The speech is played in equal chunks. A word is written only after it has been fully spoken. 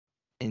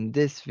In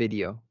this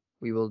video,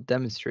 we will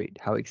demonstrate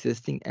how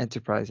existing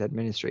enterprise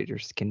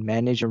administrators can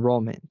manage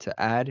enrollment to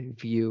add,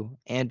 view,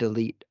 and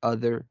delete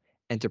other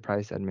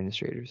enterprise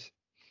administrators.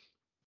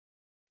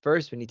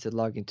 First, we need to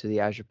log into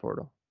the Azure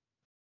Portal.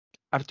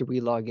 After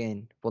we log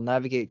in, we'll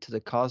navigate to the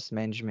Cost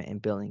Management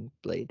and Billing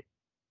blade.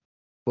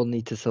 We'll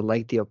need to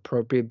select the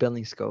appropriate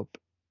billing scope.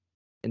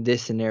 In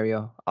this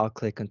scenario, I'll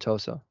click on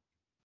TOSO.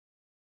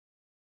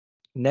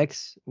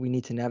 Next, we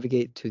need to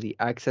navigate to the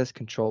Access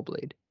Control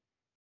blade.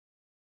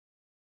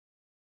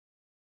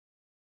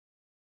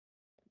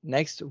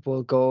 Next,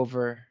 we'll go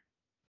over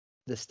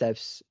the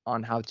steps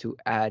on how to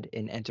add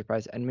an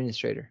enterprise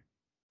administrator.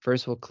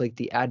 First, we'll click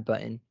the Add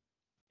button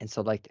and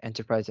select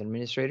Enterprise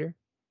Administrator.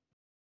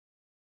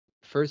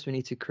 First, we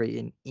need to create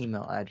an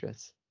email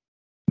address.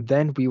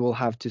 Then we will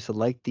have to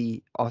select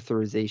the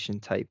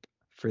authorization type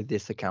for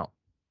this account.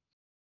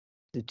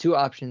 The two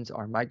options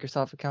are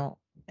Microsoft account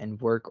and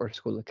work or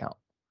school account.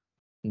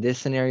 In this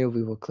scenario,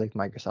 we will click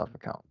Microsoft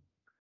account.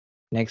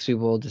 Next, we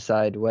will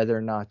decide whether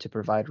or not to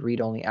provide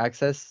read-only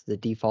access. The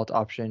default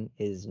option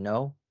is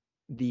no.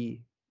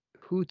 The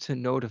Who to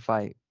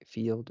Notify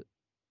field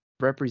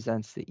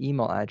represents the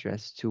email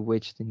address to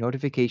which the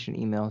notification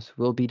emails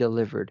will be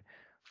delivered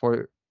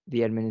for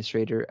the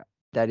administrator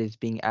that is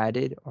being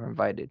added or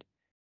invited.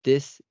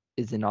 This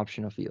is an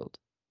optional field.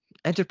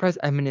 Enterprise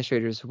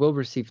administrators will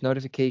receive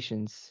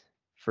notifications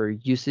for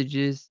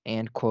usages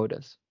and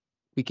quotas.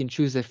 We can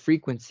choose a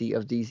frequency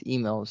of these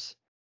emails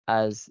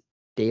as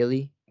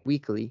daily,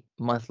 weekly,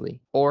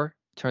 monthly, or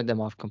turn them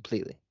off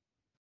completely.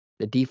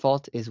 The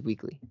default is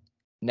weekly.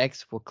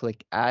 Next, we'll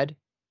click Add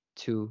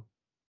to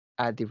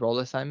add the role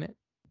assignment.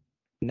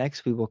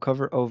 Next, we will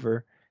cover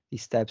over the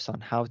steps on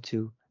how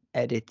to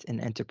edit an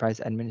enterprise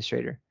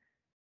administrator.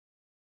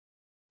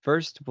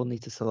 First, we'll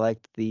need to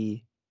select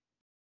the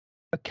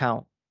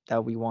account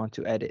that we want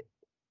to edit.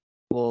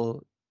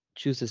 We'll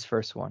choose this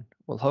first one.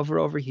 We'll hover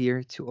over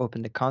here to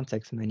open the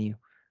context menu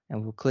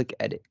and we'll click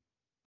Edit.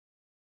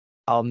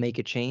 I'll make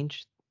a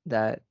change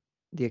that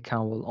the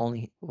account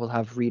will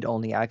have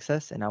read-only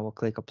access, and I will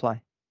click Apply.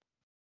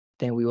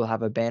 Then we will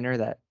have a banner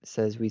that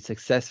says we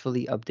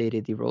successfully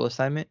updated the role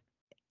assignment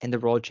and the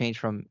role changed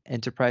from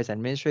Enterprise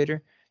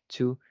Administrator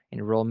to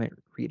Enrollment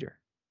Reader.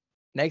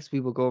 Next,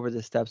 we will go over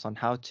the steps on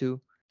how to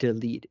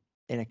delete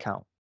an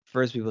account.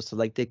 First, we will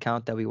select the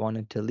account that we want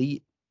to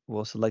delete.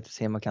 We'll select the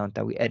same account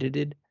that we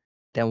edited.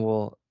 Then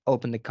we'll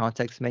open the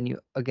context menu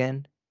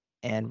again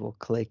and we'll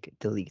click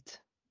Delete.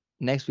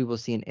 Next, we will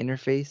see an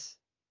interface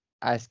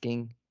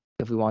asking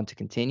if we want to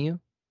continue.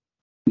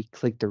 We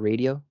click the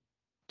radio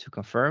to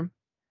confirm,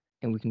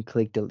 and we can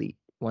click Delete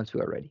once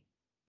we are ready.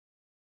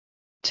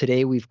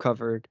 Today, we've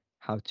covered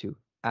how to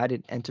add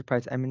an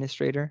enterprise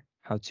administrator,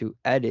 how to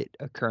edit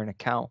a current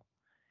account,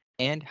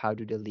 and how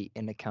to delete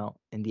an account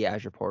in the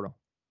Azure portal.